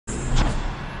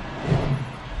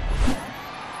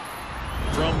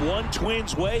Game one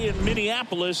Twins way in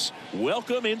Minneapolis.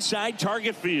 Welcome inside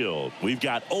Target Field. We've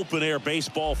got open air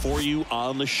baseball for you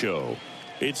on the show.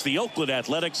 It's the Oakland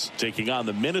Athletics taking on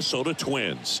the Minnesota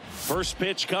Twins. First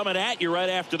pitch coming at you right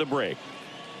after the break.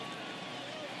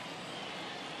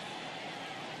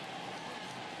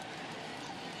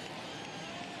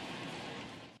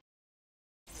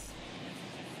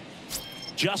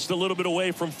 Just a little bit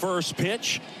away from first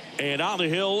pitch. And on the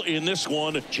hill in this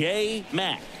one, J.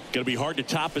 Mack. Going to be hard to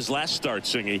top his last start,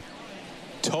 Singy.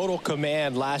 Total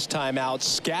command last time out.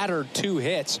 Scattered 2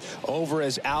 hits over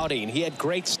his outing. He had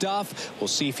great stuff. We'll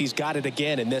see if he's got it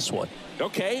again in this one.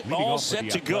 Okay, all set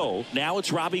to go. Now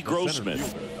it's Robbie Grossman.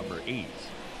 Number 8.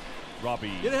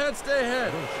 Robbie. Get ahead, stay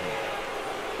ahead.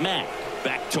 Mack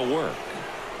back to work.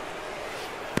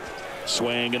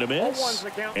 Swing and a miss.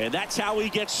 And that's how he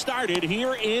gets started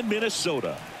here in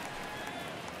Minnesota.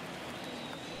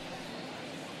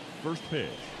 First pitch,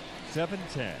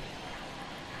 7-10.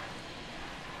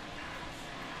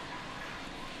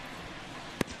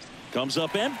 Comes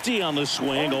up empty on the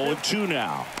swing. 0-2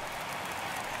 now.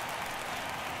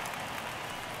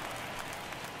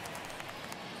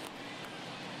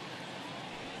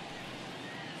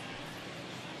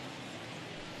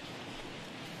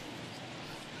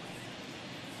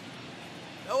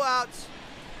 No outs.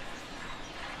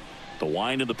 The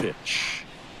wind of the pitch.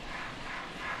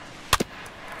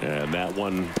 And that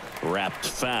one wrapped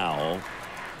foul.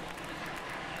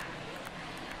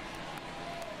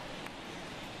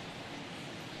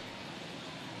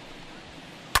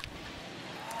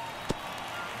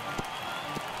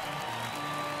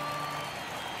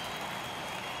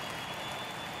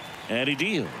 And he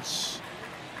deals.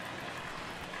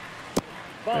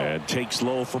 And takes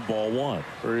low for ball 1.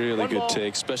 Really good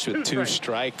take, especially with 2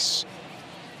 strikes.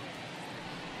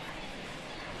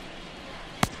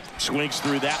 Swings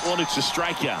through that one. It's a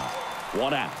strikeout.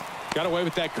 1 out. Got away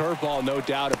with that curveball, no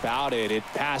doubt about it. It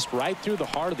passed right through the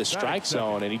heart of the strike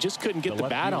zone, and he just couldn't get the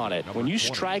bat on it. When you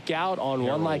strike out on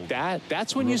one like that,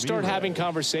 that's when you start having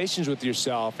conversations with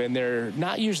yourself, and they're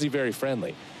not usually very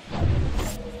friendly.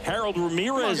 Harold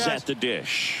Ramirez at the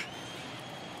dish.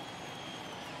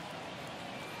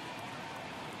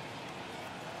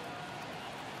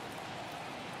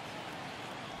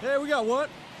 Hey, we got one.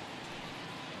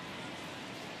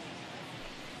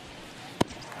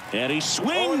 And he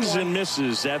swings and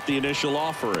misses at the initial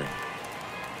offering.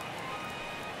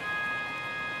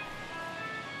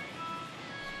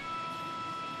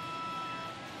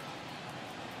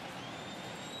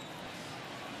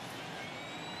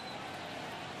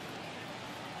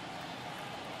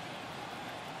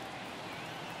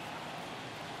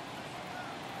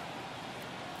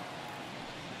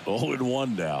 Oh, and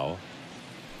 1 now.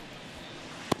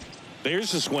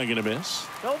 There's a swing and a miss.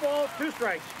 No ball, 2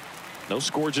 strikes. No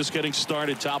score, just getting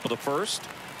started, top of the first.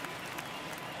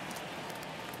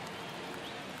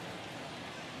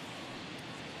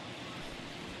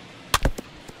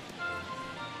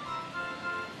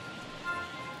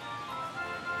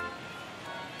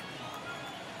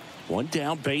 One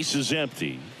down, base is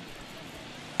empty.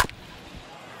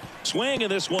 Swing,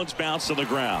 and this one's bounced to the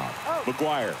ground.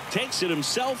 McGuire takes it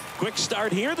himself. Quick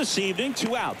start here this evening.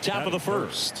 2 out, top of the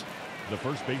first. The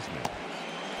first baseman.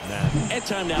 And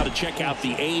time now to check out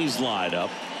the A's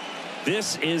lineup.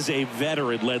 This is a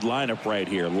veteran-led lineup right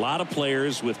here. A lot of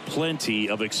players with plenty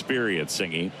of experience,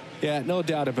 Singy. Yeah, no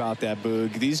doubt about that,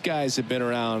 Boog. These guys have been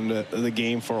around the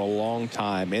game for a long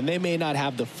time, and they may not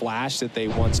have the flash that they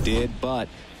once did, but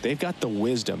they've got the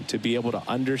wisdom to be able to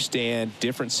understand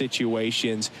different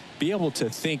situations, be able to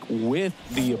think with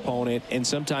the opponent and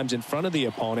sometimes in front of the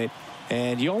opponent.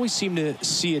 And you always seem to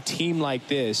see a team like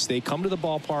this. They come to the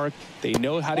ballpark, they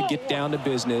know how to get down to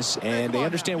business, and they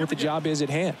understand what the job is at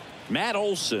hand. Matt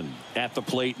Olson at the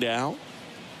plate now.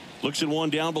 Looks at one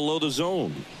down below the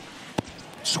zone.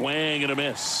 Swing and a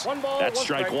miss. That's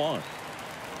strike 1.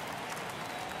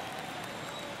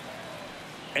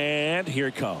 And here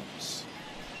it comes.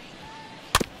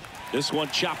 This one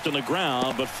chopped on the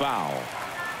ground, but foul.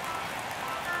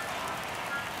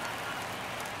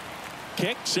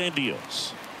 Kicks and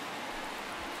deals.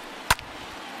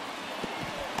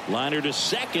 Liner to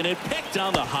second and picked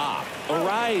on the hop.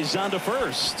 Arise onto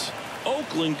first.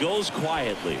 Oakland goes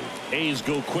quietly. A's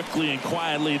go quickly and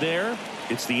quietly there.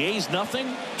 It's the A's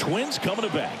nothing. Twins coming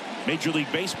to bat. Major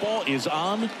League Baseball is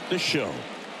on the show.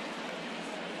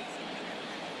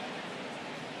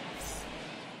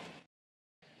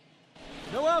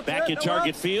 Back at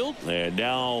Target Field, and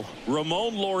now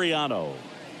Ramon Laureano.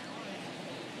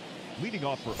 Leading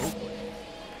off for Oakland,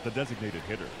 the designated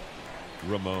hitter,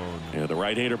 Ramon. Yeah, the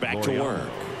right-hander back to work.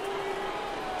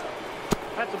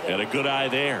 And a good eye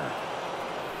there.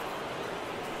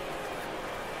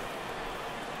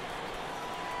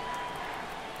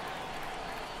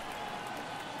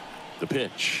 The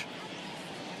pitch.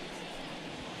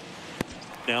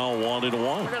 Now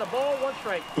 1-1. I got a ball, 1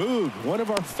 strike. Boog, one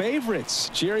of our favorites.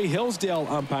 Jerry Hillsdale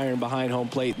umpiring behind home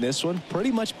plate in this one.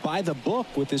 Pretty much by the book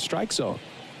with his strike zone.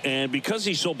 And because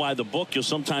he's so by the book, you'll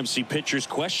sometimes see pitchers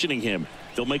questioning him.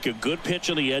 They'll make a good pitch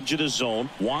on the edge of the zone,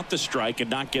 want the strike, and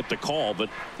not get the call. But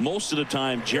most of the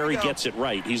time, Jerry gets it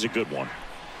right. He's a good one.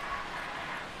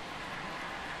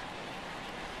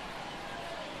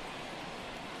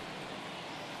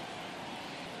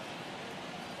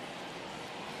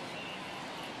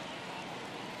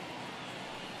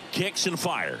 Kicks and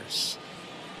fires.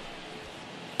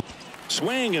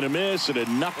 Swing and a miss and a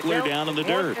knuckler down in the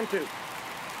dirt. 1-2.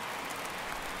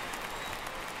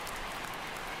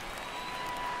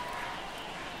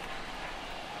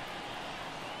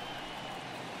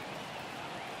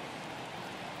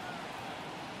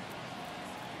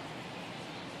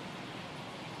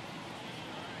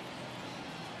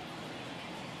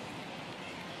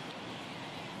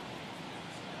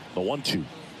 The 1-2.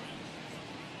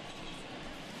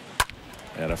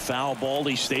 And a foul ball.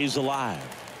 He stays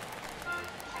alive.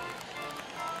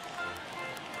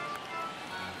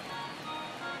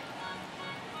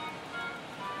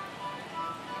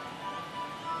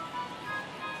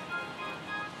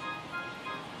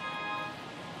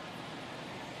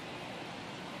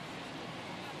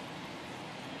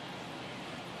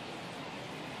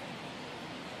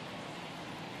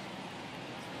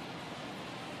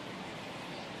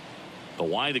 The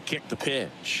wide to kick the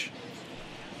pitch.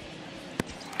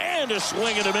 And a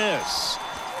swing and a miss.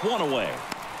 1 away.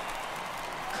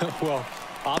 Well,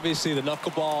 obviously the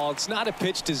knuckleball, it's not a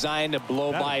pitch designed to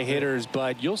blow by hitters,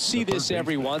 but you'll see this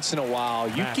every once in a while.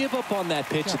 You give up on that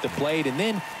pitch at the plate, and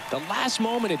then the last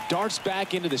moment it darts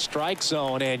back into the strike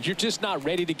zone, and you're just not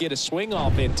ready to get a swing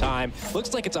off in time.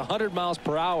 Looks like it's 100 miles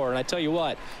per hour, and I tell you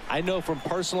what, I know from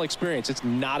personal experience it's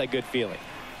not a good feeling.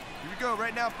 Here we go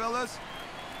right now, fellas.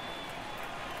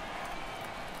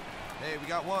 Hey, we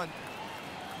got one.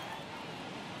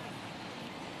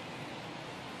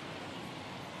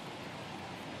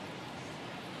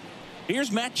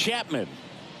 Here's Matt Chapman.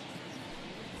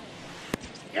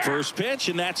 First pitch,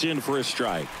 and that's in for a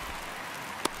strike.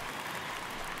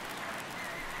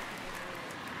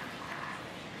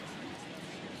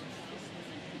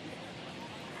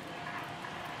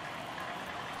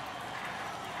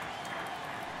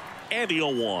 And the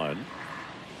 0-1.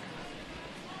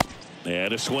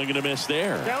 And a swing and a miss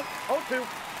there. Down 0-2.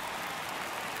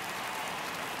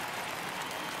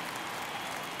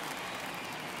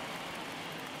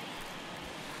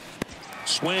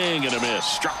 Swing and a miss.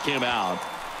 Struck him out.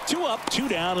 2 up, 2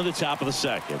 down in the top of the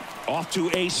second. Off to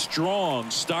a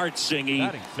strong start,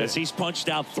 Singy, as he's punched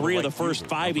out 3 of the first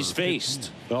 5 he's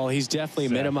faced. Well, he's definitely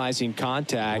minimizing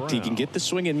contact. He can get the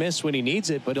swing and miss when he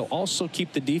needs it, but he'll also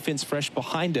keep the defense fresh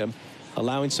behind him,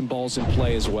 allowing some balls in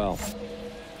play as well.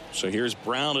 So here's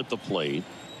Brown at the plate.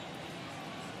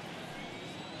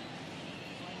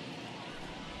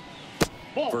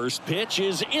 Ball. First pitch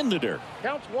is in the dirt.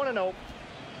 Counts 1-0.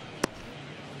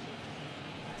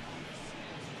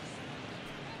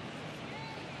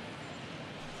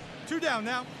 Two down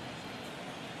now.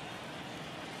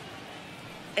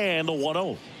 And the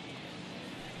 1-0.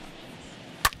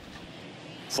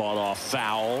 Fought off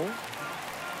foul.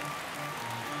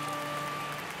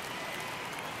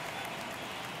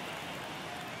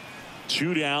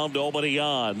 Two down, nobody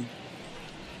on.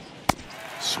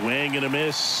 Swing and a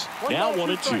miss. Now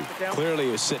 1-2. Clearly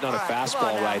he was sitting on a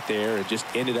fastball right there and just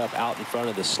ended up out in front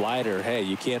of the slider. Hey,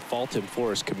 you can't fault him for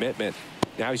his commitment.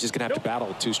 Now he's just going to have to battle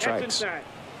with 2 strikes.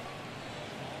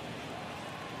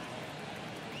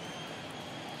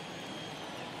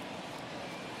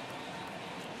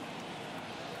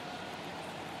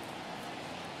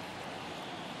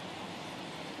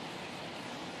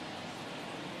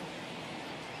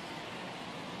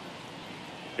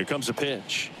 Here comes a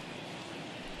pitch.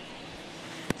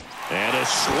 And a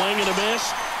swing and a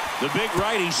miss. The big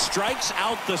righty strikes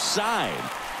out the side.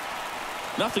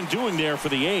 Nothing doing there for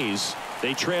the A's.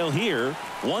 They trail here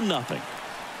 1-0.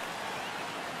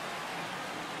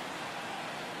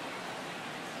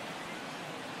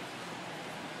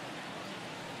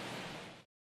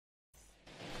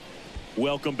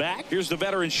 Welcome back. Here's the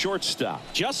veteran shortstop,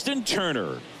 Justin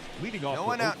Turner. Leading off. No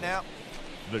one out now.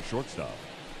 The shortstop,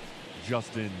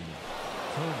 Justin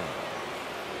Turner.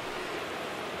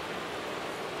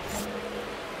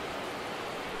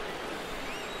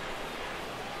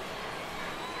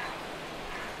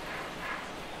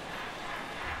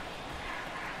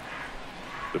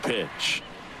 The pitch.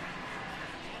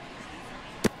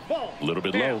 Ball. A little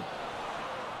bit Down. low.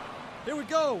 Here we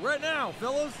go, right now,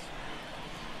 fellas.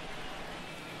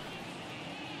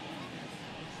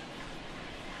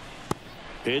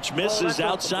 Pitch misses that's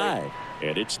outside,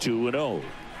 and it's 2-0.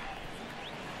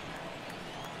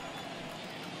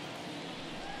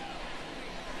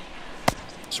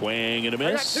 Swing and a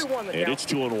miss, I got 2-1 and the count. it's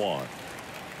 2-1.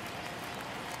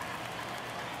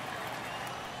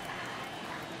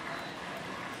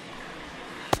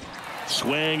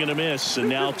 Swing and a miss, and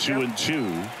now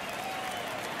 2-2.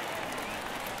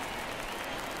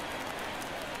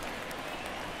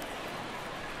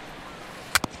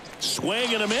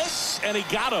 Swing and a miss, and he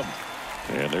got him.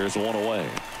 And there's one away.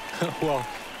 Well,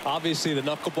 obviously the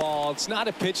knuckleball, it's not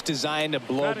a pitch designed to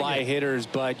blow by hitters,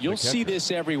 but you'll see this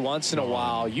every once in a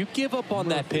while. You give up on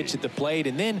that pitch at the plate,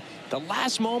 and then the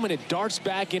last moment it darts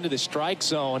back into the strike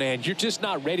zone, and you're just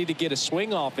not ready to get a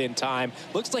swing off in time.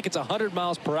 Looks like it's 100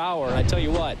 miles per hour, and I tell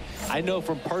you what, I know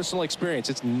from personal experience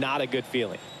it's not a good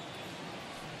feeling.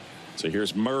 So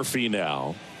here's Murphy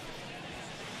now.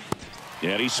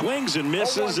 And he swings and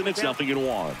misses, and it's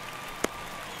 0-1.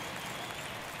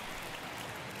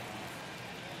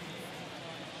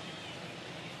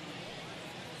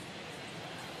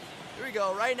 Here we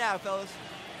go, right now, fellas.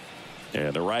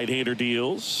 And the right-hander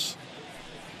deals.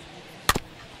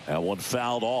 That one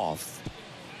fouled off.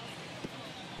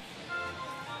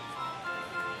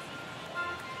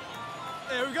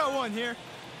 Hey, we got one here.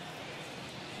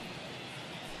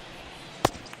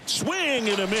 Swing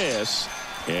and a miss.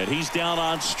 And he's down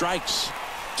on strikes.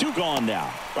 2 gone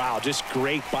now. Wow, just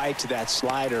great bite to that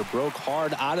slider. Broke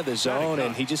hard out of the zone,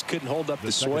 and he just couldn't hold up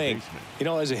the swing. baseman. You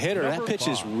know, as a hitter, that pitch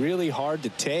is 5. really hard to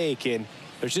take, and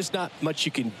there's just not much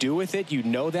you can do with it. You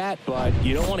know that, but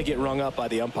you don't want to get rung up by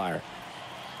the umpire.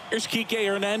 Here's Kike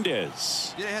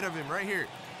Hernandez. Get ahead of him right here.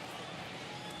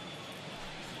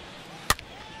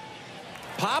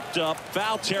 Popped up,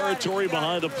 foul territory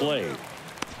behind the plate.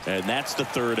 And that's the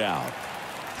 3rd out.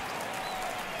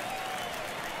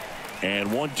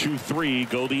 And 1, 2, 3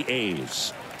 go the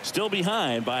A's. Still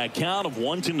behind by a count of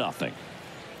 1-0.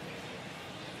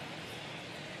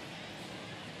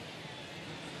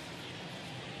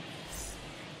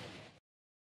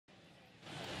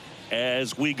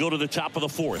 As we go to the top of the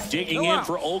 4th, digging in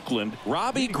for Oakland,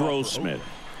 Robbie Grossman.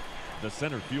 The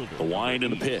center fielder. The wind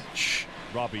and the number 8, pitch.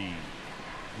 Robbie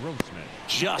Grossman.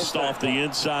 Just off the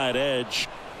inside edge.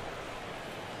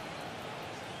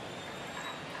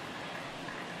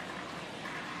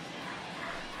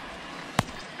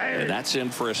 And that's in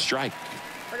for a strike.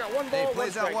 I got 1 Hey, ball, 1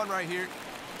 plays that strike. one right here.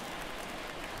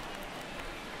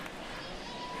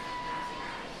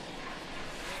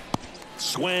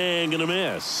 Swing and a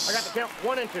miss. I got the count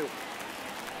 1 and 2.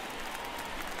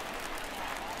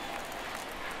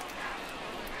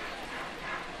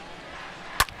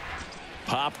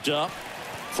 Popped up.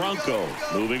 Franco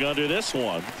moving under this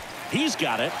one. He's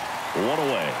got it. 1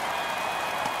 away.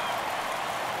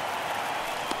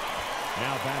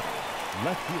 Now back,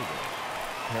 left fielder,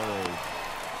 Harold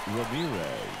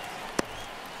Ramirez.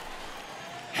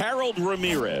 Harold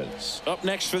Ramirez up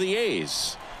next for the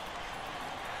A's.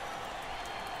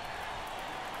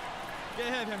 Get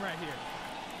ahead of him right here.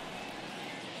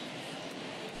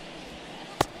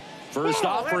 First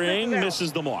offering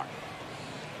misses the mark.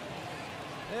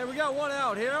 Hey, we got one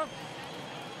out here.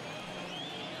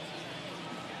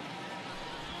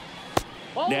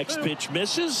 Ball Next 2. pitch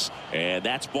misses, and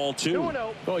that's ball 2.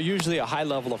 2-0. Well, usually a high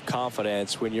level of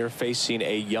confidence when you're facing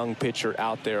a young pitcher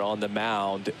out there on the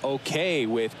mound, okay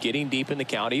with getting deep in the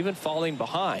count, even falling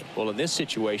behind. Well, in this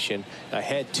situation,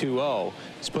 ahead 2-0,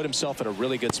 he's put himself in a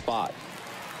really good spot.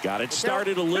 Got it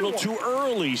started a little too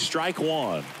early. Strike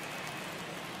 1.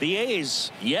 The A's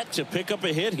yet to pick up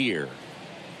a hit here.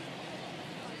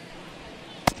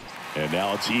 And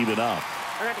now it's even up.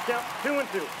 I got the count 2 and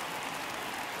 2.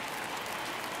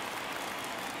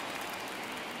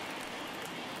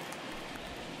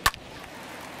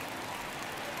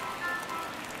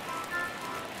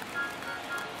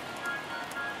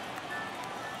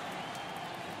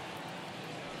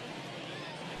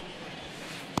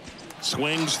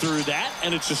 Swings through that,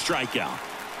 and it's a strikeout.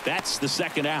 That's the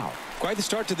 2nd out. Quite the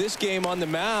start to this game on the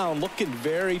mound, looking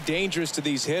very dangerous to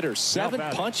these hitters. 7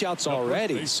 punch-outs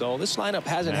already, so this lineup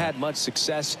hasn't had much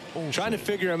success trying to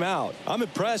figure him out. I'm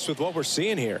impressed with what we're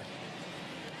seeing here.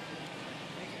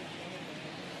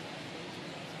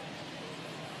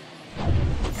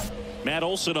 Matt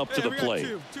Olson up to the plate.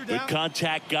 Good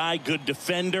contact guy, good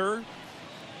defender.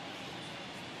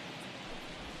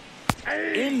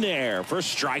 In there for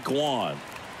strike 1.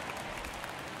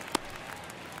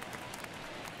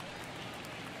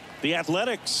 The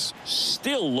Athletics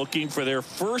still looking for their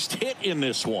first hit in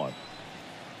this one.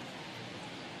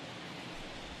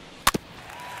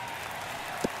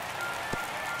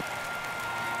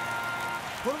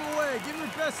 Put him away. Give him your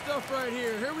best stuff right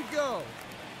here. Here we go.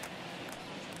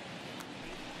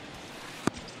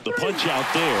 The punch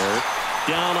out there.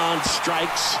 Down on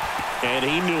strikes. And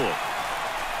he knew it.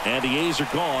 And the A's are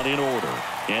gone in order.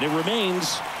 And it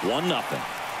remains 1-0.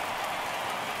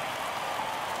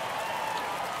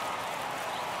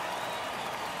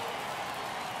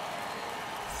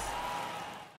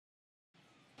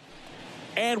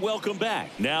 And welcome back.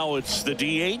 Now it's the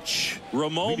DH,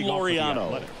 Ramon Leading off for the Laureano.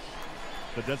 Athletics,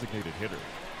 the designated hitter,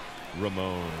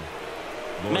 Ramon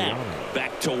Matt Laureano.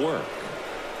 back to work.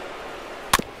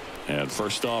 And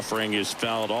first offering is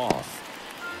fouled off.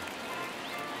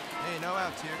 Hey, no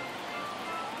outs here.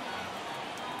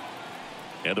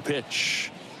 And a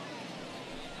pitch.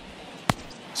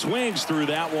 Swings through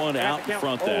that one out in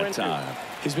front that time.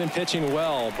 He's been pitching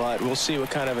well, but we'll see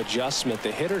what kind of adjustment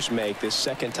the hitters make this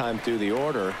second time through the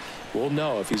order. We'll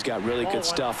know if he's got really good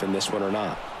stuff in this one or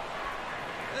not.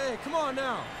 Hey, come on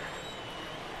now.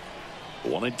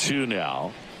 1-2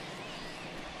 now.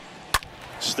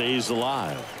 Stays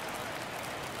alive.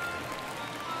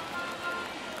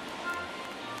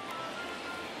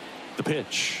 The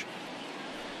pitch.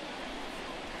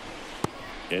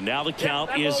 And now the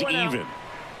count is even.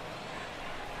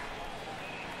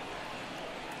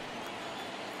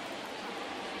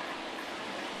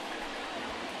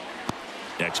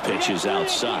 Next pitch is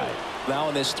outside. Now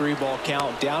in this 3-ball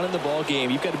count, down in the ball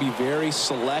game, you've got to be very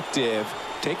selective.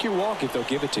 Take your walk if they'll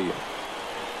give it to you.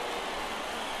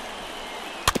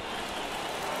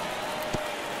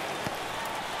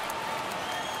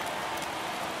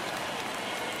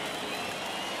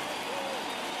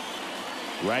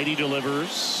 Righty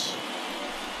delivers.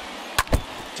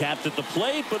 Tapped at the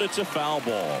plate, but it's a foul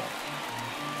ball.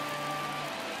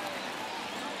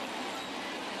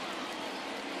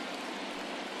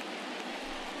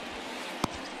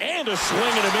 And a swing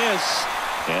and a miss.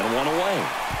 And one away.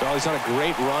 Well, he's on a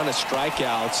great run of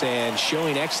strikeouts and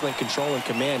showing excellent control and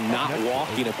command, not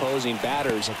walking opposing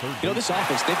batters. You know, this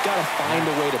offense, they've got to find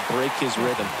a way to break his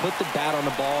rhythm. Put the bat on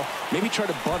the ball, maybe try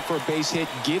to bunt for a base hit,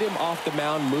 get him off the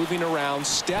mound, moving around,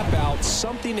 step out,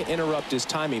 something to interrupt his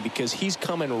timing because he's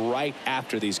coming right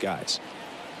after these guys.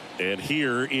 And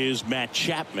here is Matt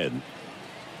Chapman.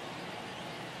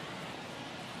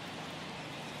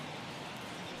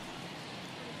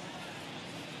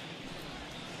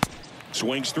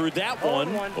 Swings through that one.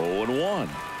 0-1.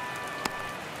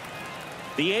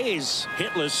 The A's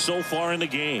hitless so far in the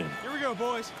game. Here we go,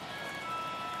 boys.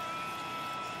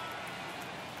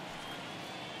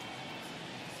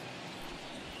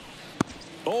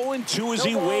 Oh, and 2 as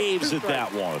he waves at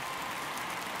that one.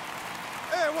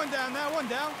 Hey, one down now, one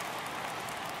down.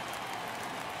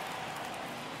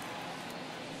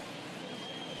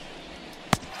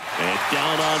 And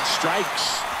down on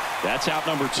strikes. That's out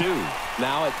number 2.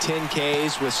 Now at 10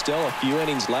 Ks with still a few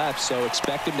innings left, so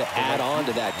expect him to add on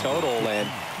to that total. And,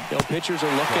 you know, pitchers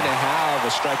are looking to have a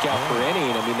strikeout per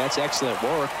inning. I mean, that's excellent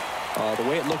work. The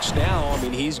way it looks now, I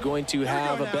mean, he's going to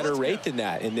have a better rate than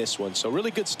that in this one. So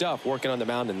really good stuff working on the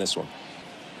mound in this one.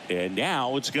 And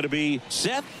now it's going to be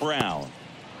Seth Brown.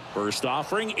 First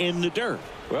offering in the dirt.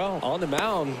 Well, on the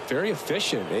mound, very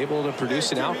efficient, able to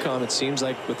produce an outcome, it seems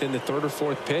like, within the 3rd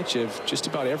or 4th pitch of just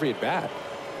about every at bat.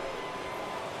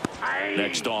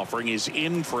 Next offering is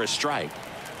in for a strike.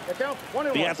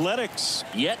 The Athletics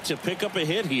yet to pick up a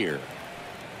hit here.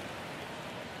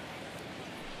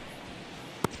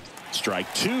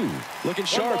 Strike 2. Looking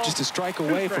sharp, just a strike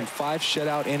away from 5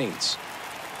 shutout innings.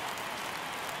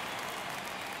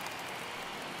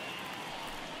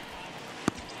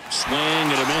 Swing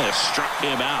and a miss. Struck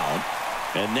him out.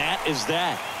 And that is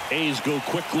that. A's go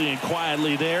quickly and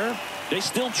quietly there. They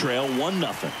still trail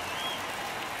 1-0.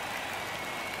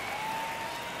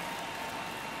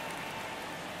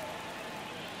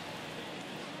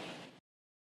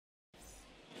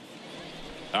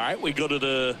 All right, we go to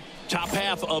the top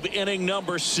half of inning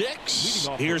number 6.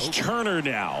 Here's Turner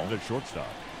now. The shortstop.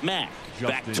 Mack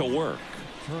back to work.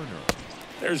 Turner.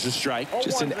 There's a strike.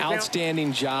 Just an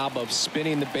outstanding job of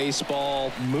spinning the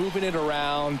baseball, moving it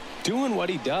around, doing what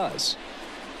he does.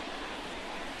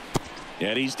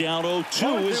 And he's down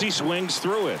 0-2 as he swings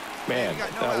through it. Man,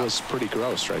 that was pretty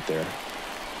gross right there.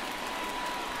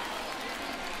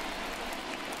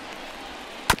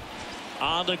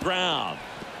 On the ground.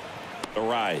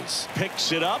 Arise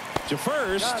picks it up to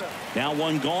first. Now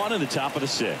one gone in the top of the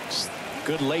 6th.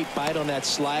 Good late bite on that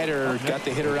slider. Got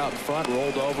the hitter out in front,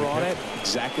 rolled over on it.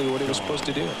 Exactly what he was supposed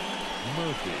to do.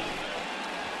 Murphy.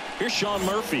 Here's Sean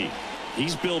Murphy.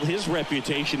 He's built his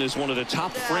reputation as one of the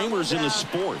top framers in the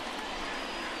sport.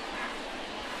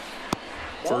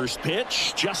 First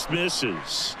pitch just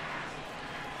misses.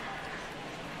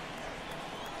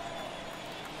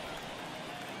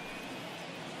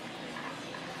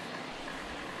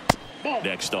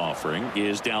 Next offering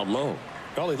is down low.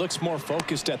 Well, he looks more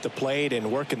focused at the plate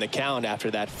and working the count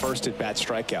after that first at-bat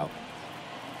strikeout.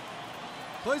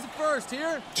 Plays it first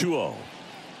here. 2-0.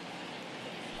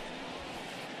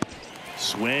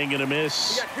 Swing and a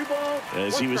miss. You got 2 balls,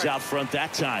 as 1 he was strike. out front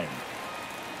that time.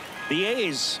 The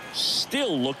A's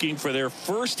still looking for their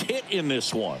first hit in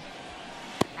this one.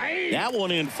 That one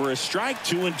in for a strike.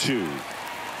 2-2.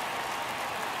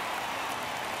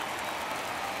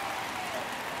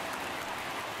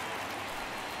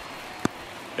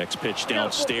 Next pitch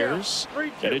downstairs,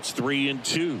 and it's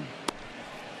 3-2.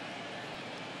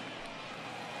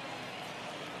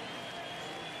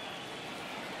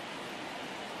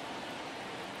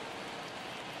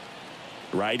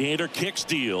 Right-hander kicks,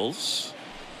 deals.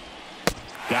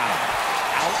 Got him.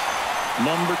 Out.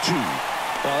 Number 2.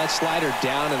 Well, that slider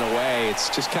down and away, it's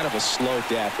just kind of a slow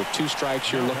death. With 2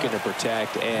 strikes, you're looking to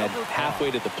protect, and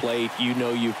halfway to the plate, you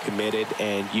know you've committed,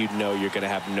 and you know you're going to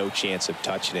have no chance of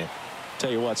touching it.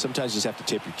 Tell you what, sometimes you just have to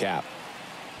tip your cap.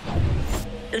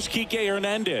 Here's Kike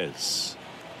Hernandez.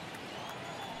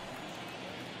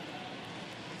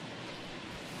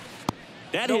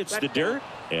 That hits the dirt,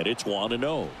 and it's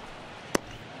 1-0.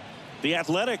 The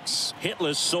Athletics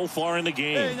hitless so far in the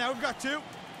game. Hey, now we've got 2.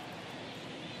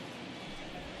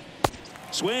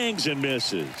 Swings and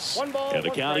misses. 1 ball, and the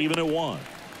 1 count strike. even at 1.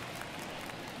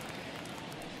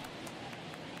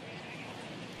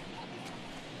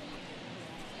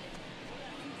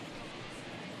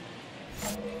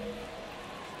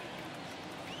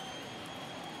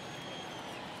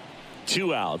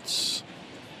 Two outs.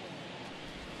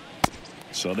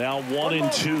 So now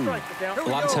 1-2. A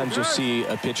lot of times you'll see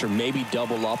a pitcher maybe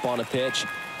double up on a pitch.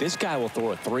 This guy will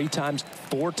throw it 3 times,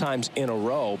 4 times in a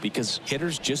row because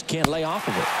hitters just can't lay off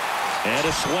of it. And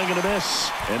a swing and a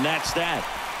miss. And that's that.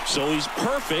 So he's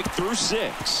perfect through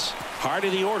 6. Heart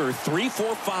of the order, 3,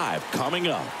 4, 5 coming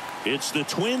up. It's the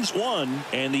Twins 1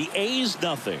 and the A's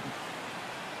nothing.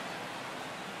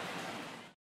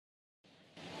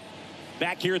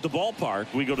 Back here at the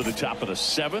ballpark, we go to the top of the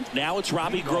 7th. Now it's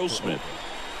Robbie Grossman.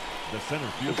 The center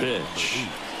fielder, pitch.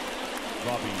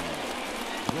 Robbie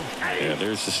Grossman. And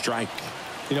there's the strike.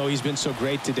 You know, he's been so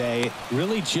great today.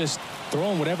 Really just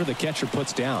throwing whatever the catcher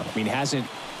puts down. I mean, hasn't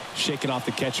shaken off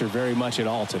the catcher very much at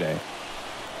all today.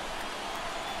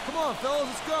 Come on, fellas,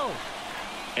 let's go.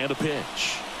 And a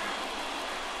pitch.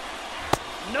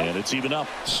 And it's even up.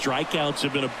 Strikeouts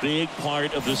have been a big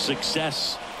part of the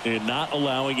success in not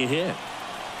allowing a hit.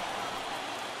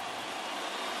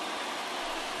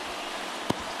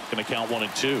 Going to count 1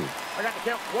 and 2. I got to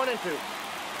count 1 and 2.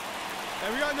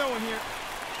 Hey, we got no one here.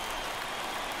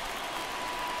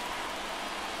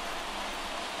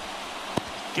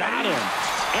 Got him.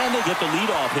 And they get the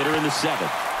leadoff hitter in the 7th.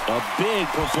 A big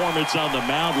performance on the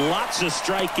mound. Lots of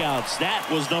strikeouts. That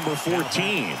was number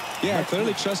 14. Yeah,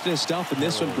 clearly trusting his stuff in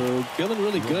this one, Boog. Feeling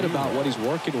really good about what he's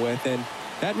working with, and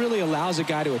that really allows a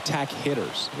guy to attack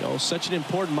hitters. You know, such an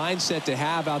important mindset to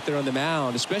have out there on the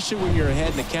mound, especially when you're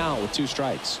ahead in the count with 2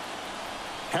 strikes.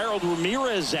 Harold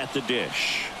Ramirez at the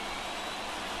dish.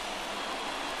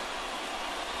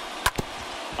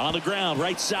 On the ground,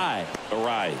 right side.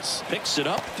 Arise picks it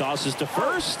up, tosses to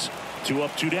first. 2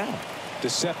 up, 2 down.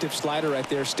 Deceptive slider right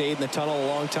there. Stayed in the tunnel a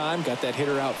long time. Got that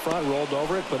hitter out front, rolled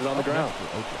over it, put it on the ground.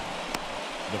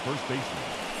 The first baseman,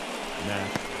 Matt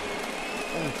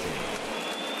Olson.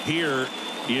 Here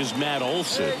is Matt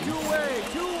Olson. Hey, 2 away,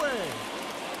 2 away.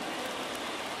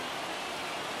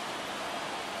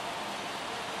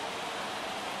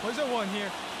 Where's that 1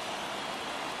 here?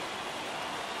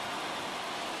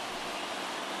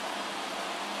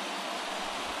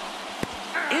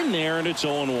 In there, and it's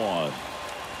 0-1.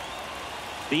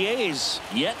 The A's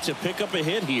yet to pick up a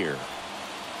hit here.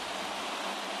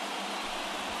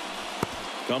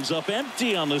 Comes up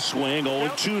empty on the swing.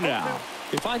 0-2 now.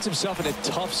 He finds himself in a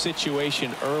tough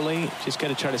situation early. Just got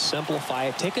to try to simplify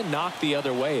it. Take a knock the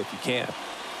other way if you can.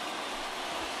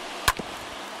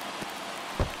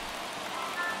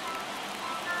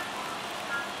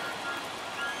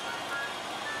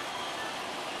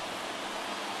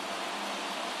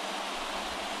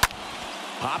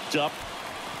 Popped up.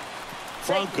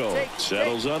 Franco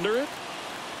settles under it.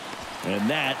 And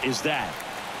that is that.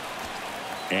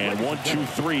 And 1, 2,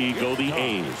 3 go the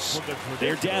A's.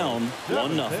 They're down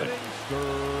 1-0.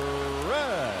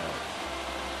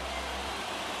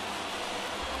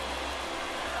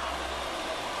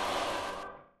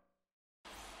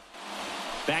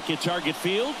 Back at target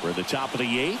field. We're at the top of the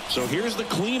 8th. So here's the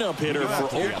cleanup hitter for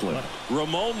Oakland.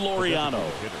 Ramon Laureano.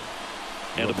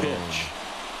 And a pitch.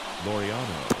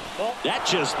 Laureano. That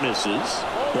just misses.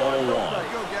 Ball 1.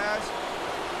 Go, guys.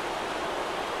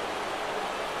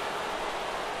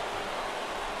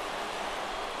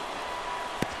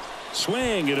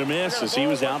 Swing and a miss as he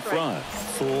was out front.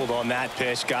 Fooled on that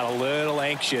pitch. Got a little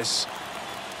anxious.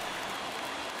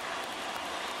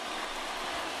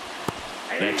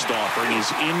 Next offering is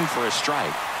in for a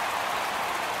strike.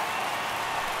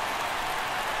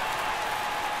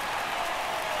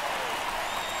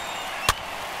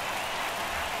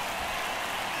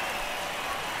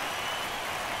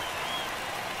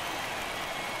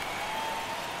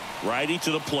 Righty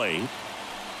to the plate.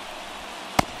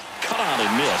 Cut on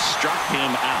and miss. Struck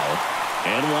him out.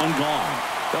 And one gone.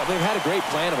 Well, they've had a great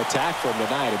plan of attack for him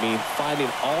tonight. I mean, finding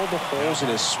all the holes in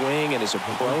his swing and his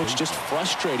approach, just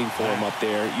frustrating for him up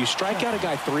there. You strike out a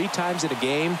guy 3 times in a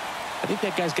game, I think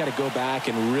that guy's got to go back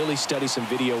and really study some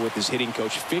video with his hitting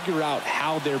coach, figure out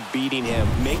how they're beating him,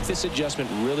 make this adjustment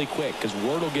really quick because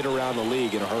word will get around the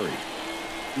league in a hurry.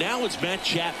 Now it's Matt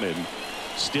Chapman.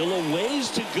 Still a ways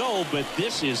to go, but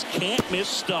this is can't miss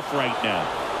stuff right now.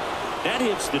 That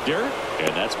hits the dirt,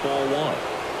 and that's ball 1.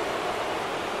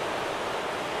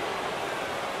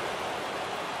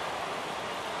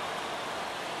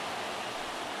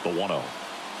 The 1-0.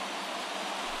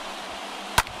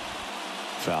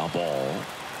 Foul ball.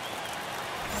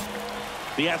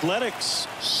 The Athletics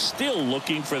still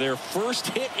looking for their first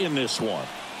hit in this one.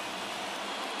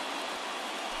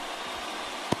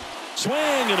 Swing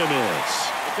and a miss.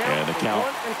 And the count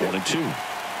 1-2. Here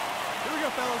we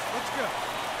go, fellas. Let's go.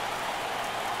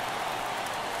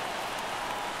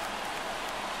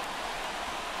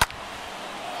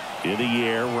 In the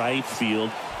air, right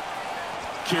field.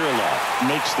 Kirilloff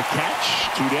makes the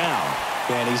catch. 2 down.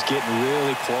 Man, he's getting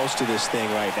really close to this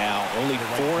thing right now. Only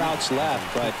 4 outs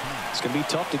left, but it's going to be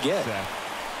tough to get.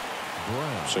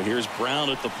 So here's Brown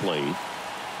at the plate.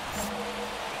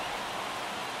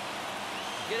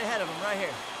 Get ahead of him right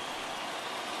here.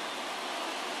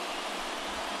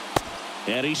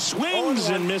 And he swings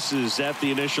and misses at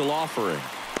the initial offering.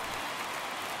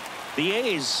 The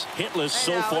A's hitless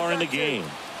so far in the game.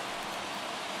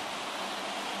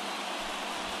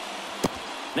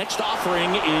 Next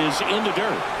offering is in the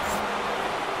dirt.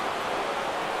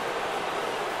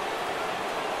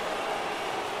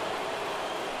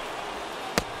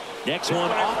 Next one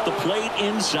off the plate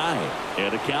inside.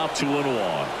 And a count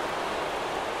 2-1.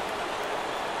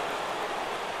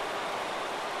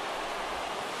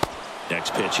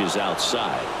 Next pitch is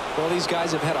outside. Well, these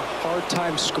guys have had a hard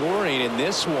time scoring in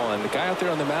this one. The guy out there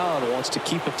on the mound wants to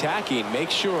keep attacking, make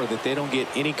sure that they don't get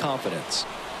any confidence.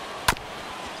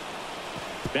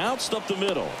 Bounced up the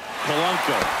middle.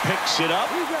 Polanco picks it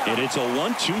up, and it's a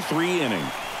 1-2-3 inning.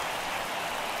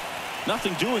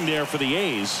 Nothing doing there for the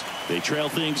A's. They trail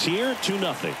things here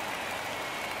 2-0.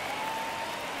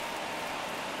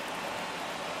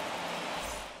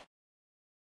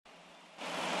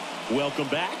 Welcome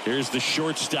back. Here's the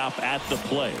shortstop at the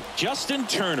plate. Justin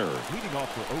Turner. Leading off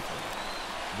for Oakland,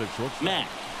 the shortstop. Matt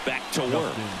back to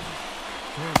work.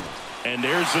 Turner. And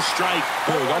there's a strike.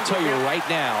 Boy, I'll tell you right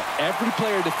now, every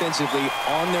player defensively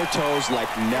on their toes like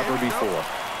never before.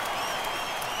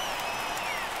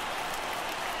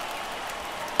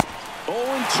 0-2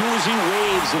 as he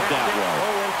waves it that way.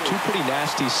 2 pretty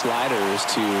nasty sliders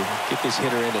to get this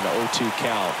hitter into an 0-2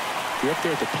 count. If you're up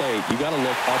there at the plate, you got to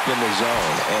look up in the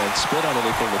zone and spit on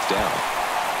anything that's down.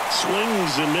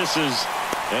 Swings and misses.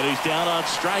 And he's down on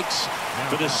strikes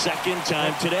for the second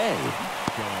time today.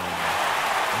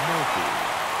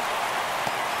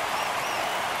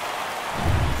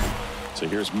 So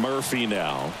here's Murphy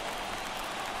now.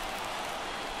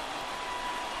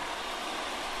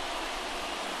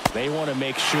 They want to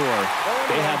make sure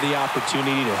they have the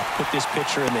opportunity to put this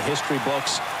pitcher in the history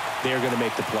books. They're going to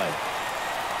make the play.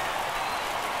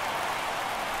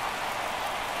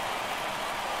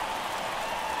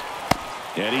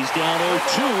 And he's down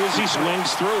 0-2 as he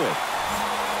swings through it.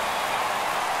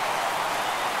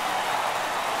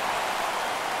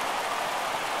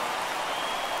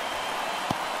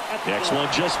 Next one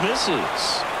just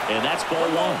misses. And that's ball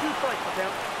 1.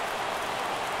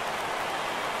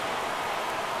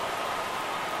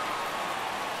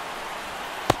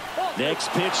 Next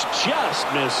pitch just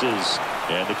misses.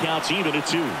 And the count's even at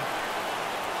 2.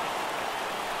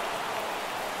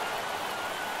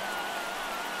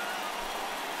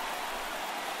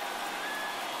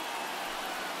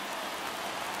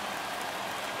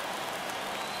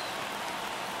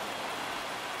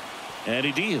 And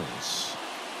he deals.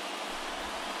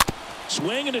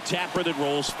 Swing and a tapper that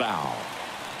rolls foul.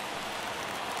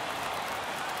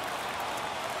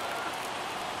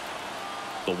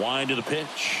 The wind to the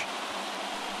pitch.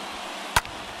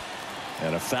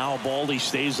 And a foul ball. He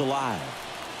stays alive.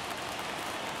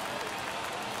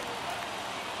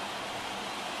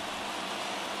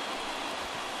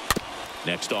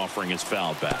 Next offering is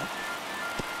fouled back.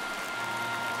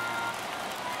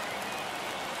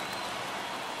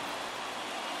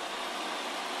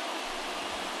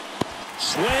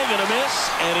 Swing and a miss,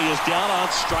 and he is down on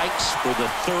strikes for the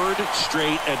third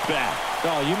straight at bat.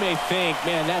 Oh, you may think,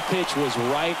 man, that pitch was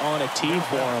right on a tee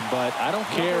for him, but I don't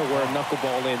care where a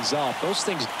knuckleball ends up. Those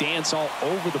things dance all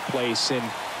over the place, and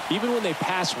even when they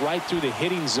pass right through the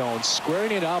hitting zone,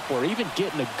 squaring it up or even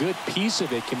getting a good piece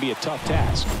of it can be a tough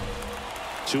task.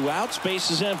 2 outs, base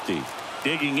is empty.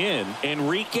 Digging in,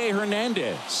 Enrique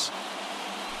Hernandez.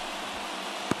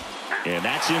 And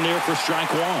that's in there for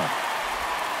strike 1.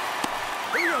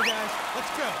 Here we go, guys. Let's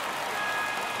go.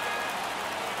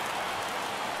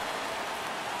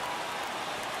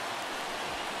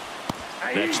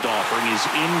 Next offering is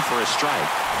in for a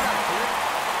strike.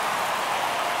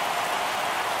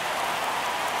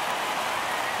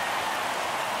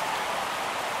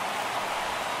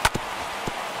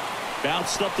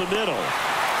 Bounced up the middle.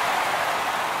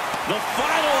 The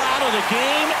final out of the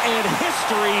game, and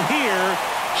history here.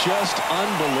 Just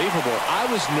unbelievable. I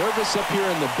was nervous up here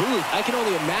in the booth. I can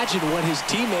only imagine what his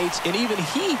teammates and even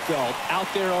he felt out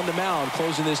there on the mound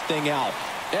closing this thing out.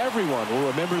 Everyone will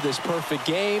remember this perfect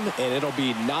game, and it'll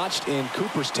be notched in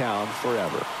Cooperstown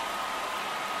forever.